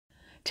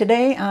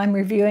Today I'm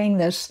reviewing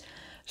this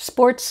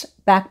sports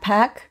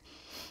backpack,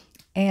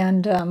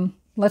 and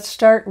let's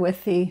start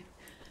with the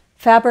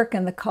fabric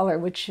and the color,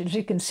 which, as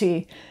you can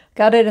see,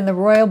 got it in the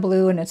royal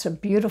blue, and it's a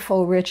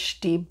beautiful,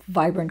 rich, deep,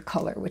 vibrant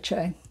color, which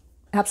I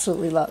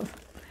absolutely love.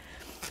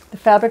 The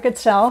fabric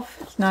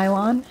itself is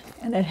nylon,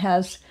 and it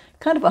has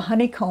kind of a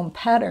honeycomb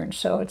pattern,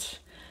 so it's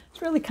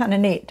really kind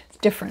of neat. It's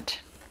different.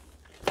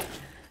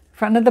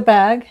 Front of the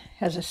bag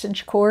has a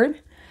cinch cord,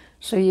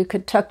 so you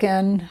could tuck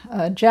in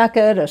a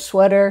jacket, a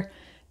sweater,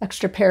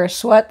 extra pair of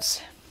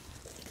sweats.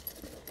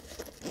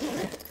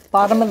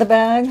 Bottom of the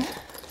bag,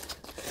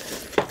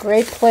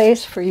 great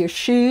place for your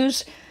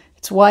shoes.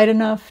 It's wide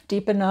enough,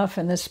 deep enough,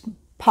 and this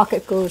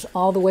pocket goes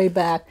all the way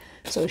back.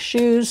 So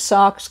shoes,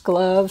 socks,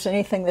 gloves,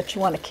 anything that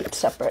you want to keep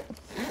separate.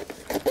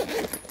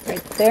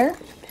 Right there.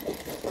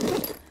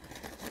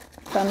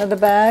 Front of the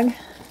bag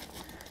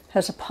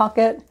has a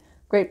pocket,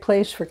 great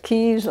place for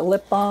keys, a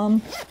lip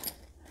balm.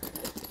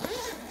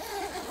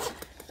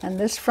 And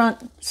this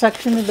front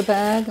section of the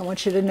bag, I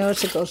want you to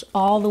notice it goes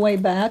all the way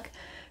back.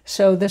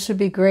 So this would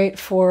be great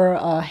for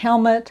a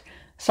helmet,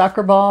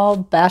 soccer ball,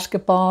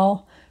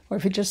 basketball, or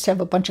if you just have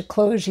a bunch of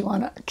clothes you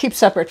want to keep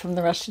separate from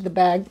the rest of the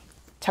bag,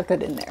 tuck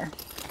it in there.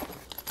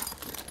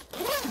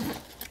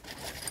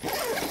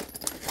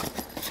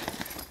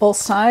 Both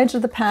sides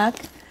of the pack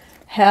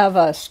have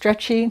a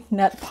stretchy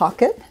net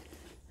pocket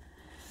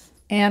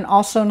and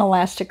also an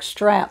elastic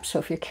strap. So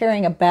if you're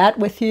carrying a bat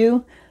with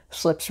you,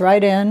 slips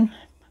right in,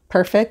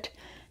 perfect.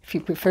 If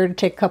you prefer to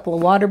take a couple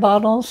of water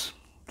bottles,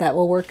 that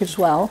will work as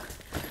well.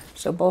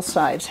 So both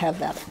sides have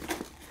that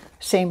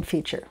same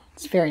feature.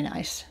 It's very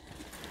nice.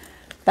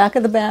 Back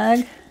of the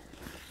bag,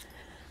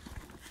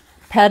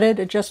 padded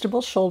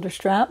adjustable shoulder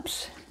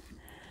straps,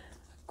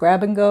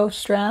 grab and go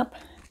strap,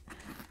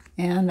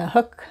 and a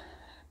hook.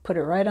 Put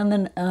it right on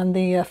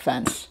the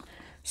fence.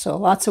 So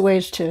lots of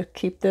ways to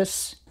keep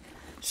this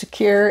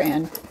secure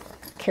and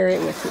carry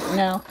it with you.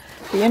 Now,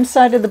 the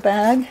inside of the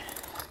bag,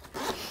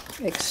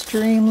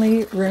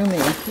 extremely roomy,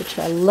 which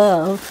I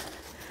love.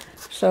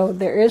 So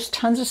there is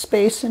tons of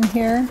space in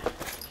here.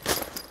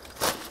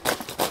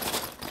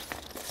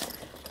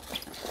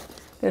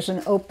 There's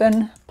an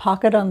open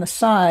pocket on the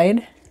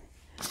side.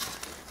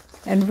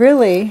 And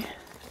really,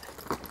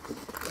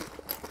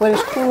 what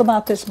is cool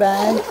about this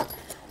bag,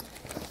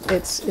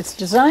 it's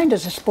designed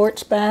as a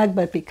sports bag,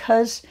 but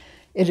because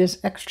it is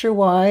extra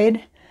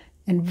wide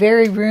and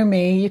very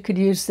roomy, you could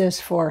use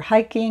this for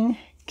hiking,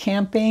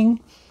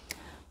 camping,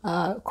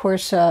 of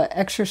course,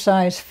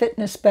 exercise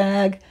fitness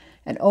bag,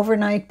 an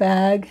overnight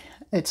bag.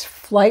 It's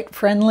flight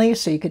friendly,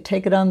 so you could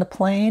take it on the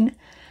plane.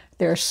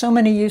 There are so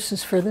many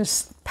uses for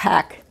this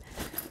pack.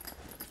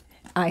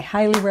 I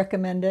highly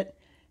recommend it,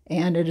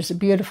 and it is a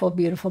beautiful,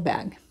 beautiful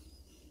bag.